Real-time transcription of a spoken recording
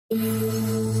MAXQDA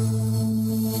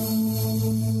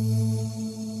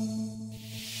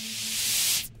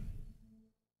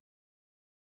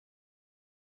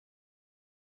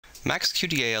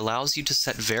allows you to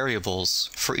set variables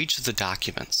for each of the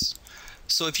documents.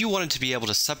 So if you wanted to be able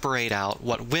to separate out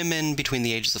what women between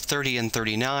the ages of 30 and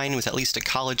 39 with at least a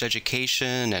college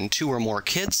education and 2 or more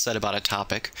kids said about a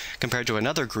topic compared to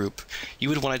another group, you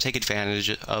would want to take advantage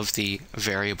of the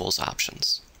variables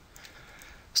options.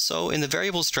 So in the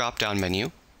variables drop-down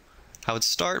menu, I would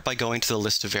start by going to the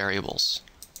list of variables.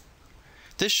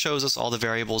 This shows us all the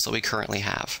variables that we currently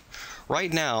have.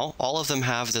 Right now, all of them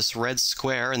have this red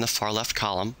square in the far left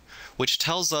column, which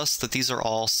tells us that these are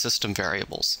all system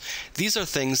variables. These are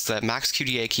things that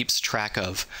MAXQDA keeps track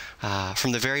of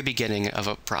from the very beginning of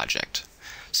a project.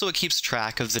 So it keeps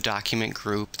track of the document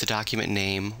group, the document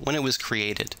name, when it was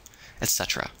created,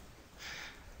 etc.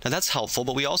 Now that's helpful,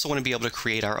 but we also want to be able to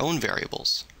create our own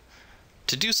variables.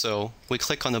 To do so, we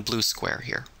click on the blue square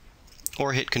here,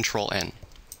 or hit Control-N.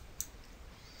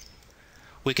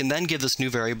 We can then give this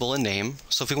new variable a name.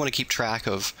 So if we want to keep track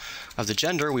of the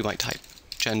gender, we might type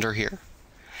gender here.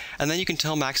 And then you can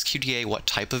tell MAXQDA what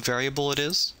type of variable it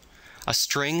is. A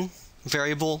string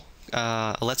variable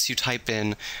lets you type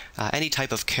in any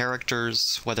type of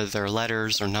characters, whether they're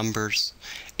letters or numbers.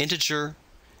 Integer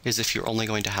is if you're only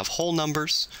going to have whole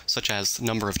numbers, such as the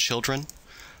number of children.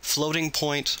 Floating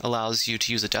point allows you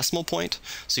to use a decimal point,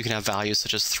 so you can have values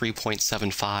such as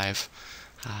 3.75.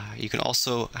 You can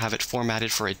also have it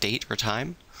formatted for a date or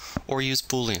time, or use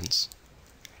booleans.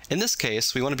 In this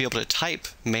case, we want to be able to type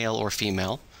male or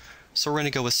female, so we're going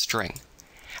to go with string.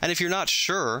 And if you're not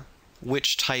sure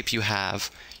which type you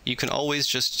have, you can always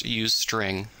just use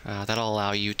string. That'll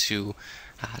allow you to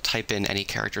type in any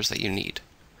characters that you need.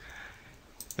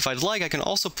 If I'd like, I can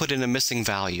also put in a missing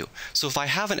value. So if I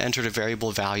haven't entered a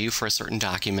variable value for a certain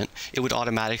document, it would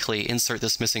automatically insert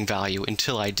this missing value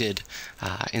until I did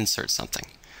insert something.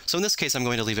 So in this case, I'm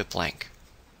going to leave it blank.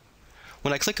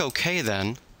 When I click OK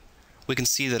then, we can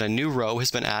see that a new row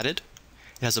has been added.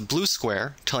 It has a blue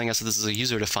square telling us that this is a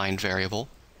user-defined variable.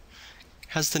 It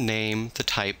has the name, the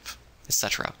type,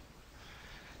 etc.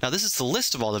 Now this is the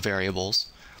list of all the variables,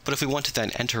 but if we want to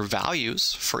then enter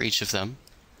values for each of them,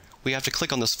 we have to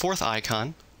click on this fourth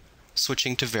icon,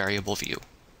 switching to variable view.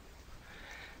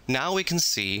 Now we can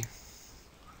see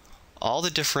all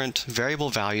the different variable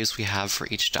values we have for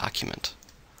each document.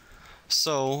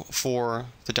 So for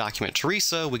the document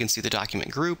Teresa, we can see the document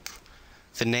group,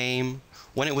 the name,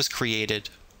 when it was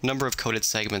created, number of coded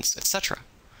segments, etc.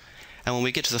 And when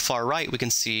we get to the far right, we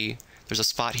can see there's a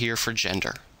spot here for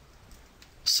gender.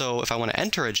 So if I want to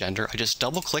enter a gender, I just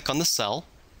double click on the cell,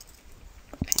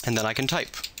 and then I can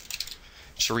type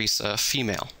Teresa,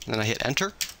 female. And then I hit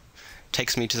enter,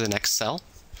 takes me to the next cell.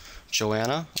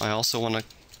 Joanna, I also want to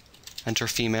enter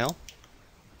female.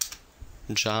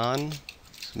 John,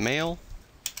 male.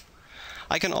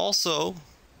 I can also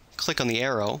click on the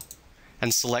arrow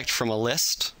and select from a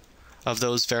list of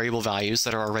those variable values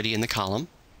that are already in the column.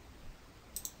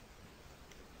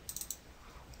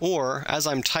 Or, as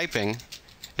I'm typing,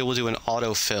 it will do an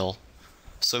autofill.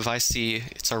 So if I see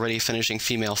it's already finishing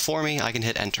female for me, I can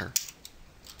hit enter.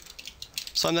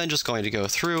 So I'm then just going to go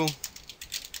through,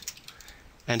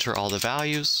 enter all the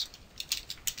values,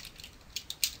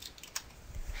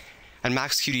 and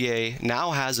MAXQDA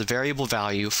now has a variable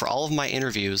value for all of my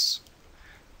interviews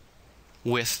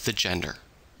with the gender.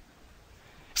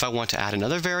 If I want to add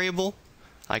another variable,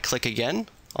 I click again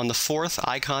on the fourth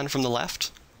icon from the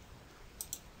left,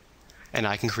 and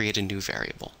I can create a new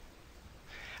variable.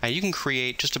 And you can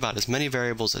create just about as many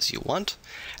variables as you want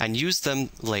and use them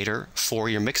later for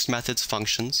your mixed methods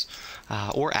functions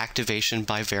or activation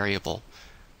by variable,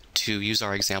 to use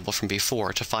our example from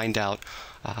before, to find out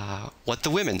what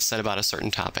the women said about a certain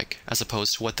topic as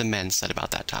opposed to what the men said about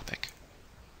that topic.